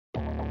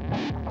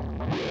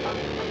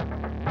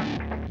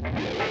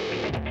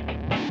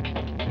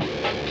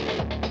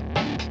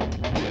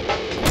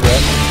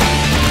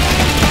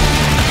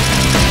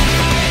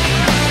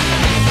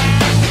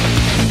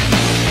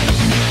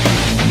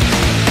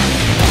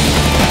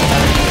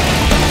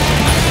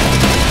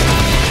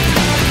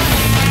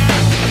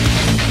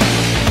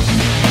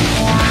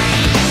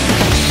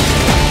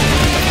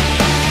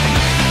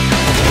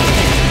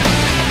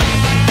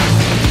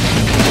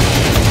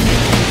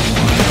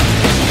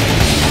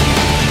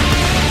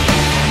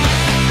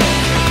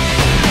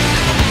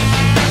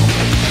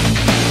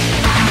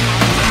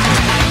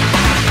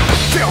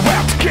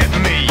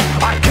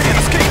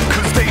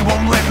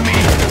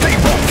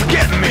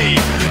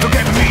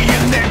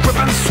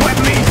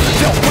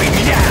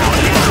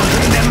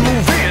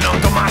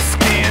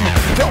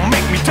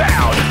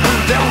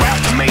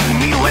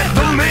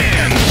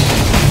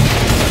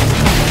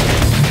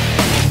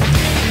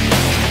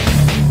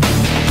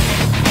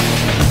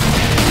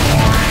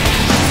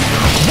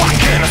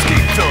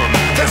escape them.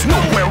 There's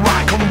nowhere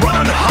I can run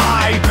and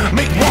hide.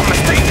 Make one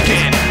mistake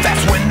and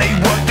that's when they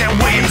work their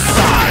way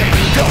inside.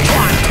 They'll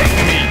try and take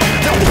me,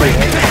 they'll break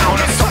me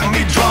down and suck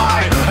me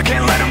dry. I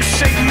can't let them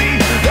shake me,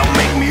 they'll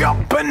make me up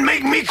and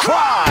make me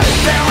cry.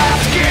 They'll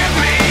ask give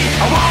me,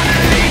 I wanna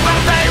leave but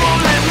they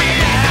won't let me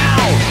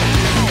out.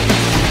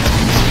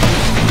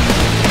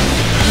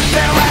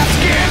 They'll ask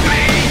give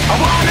me, I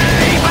wanna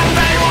leave but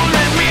they won't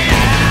let me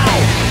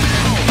out.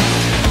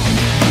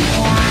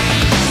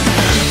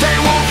 They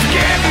won't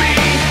forgive me,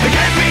 they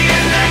get me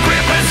in their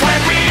grip and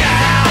sweat me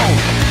out.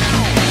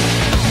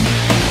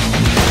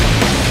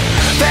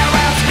 They'll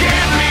ask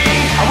give me,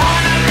 I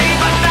wanna leave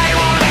but they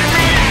won't let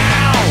me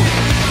out.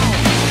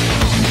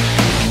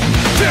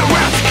 They'll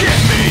ask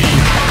give me.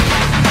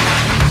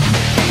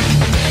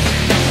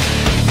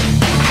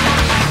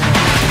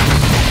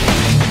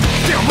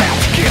 They'll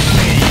ask give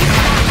me.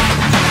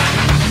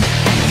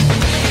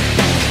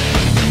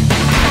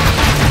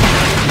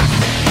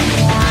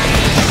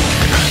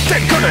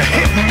 They're gonna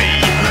hit me,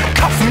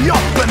 cuff me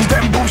up and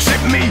then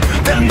bullshit me,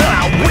 then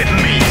they'll whip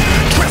me,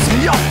 dress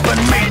me up and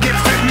make it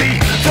fit me.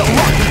 They'll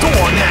lock the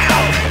door now,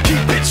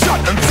 keep it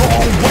shut and throw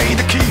away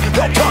the key.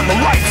 They'll turn the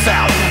lights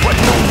out, but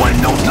no one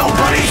knows,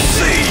 nobody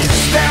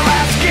sees. They'll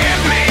ask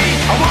give me,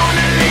 I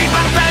wanna leave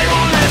but they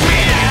won't let me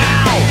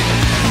out.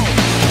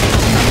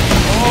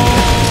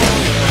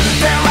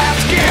 They'll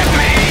ask give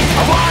me,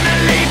 I wanna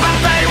leave but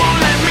they won't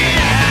let me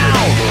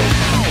out.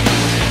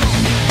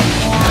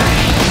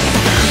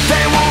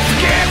 They won't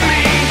forgive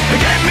me, they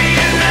get me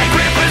in their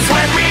grip and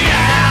sweat me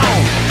out.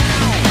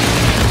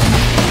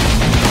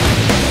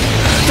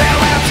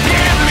 They'll have to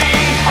give me,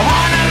 I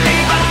wanna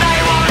leave but they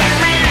won't let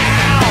me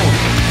out.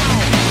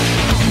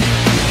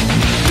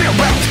 They'll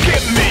have to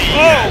give me.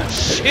 Oh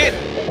shit!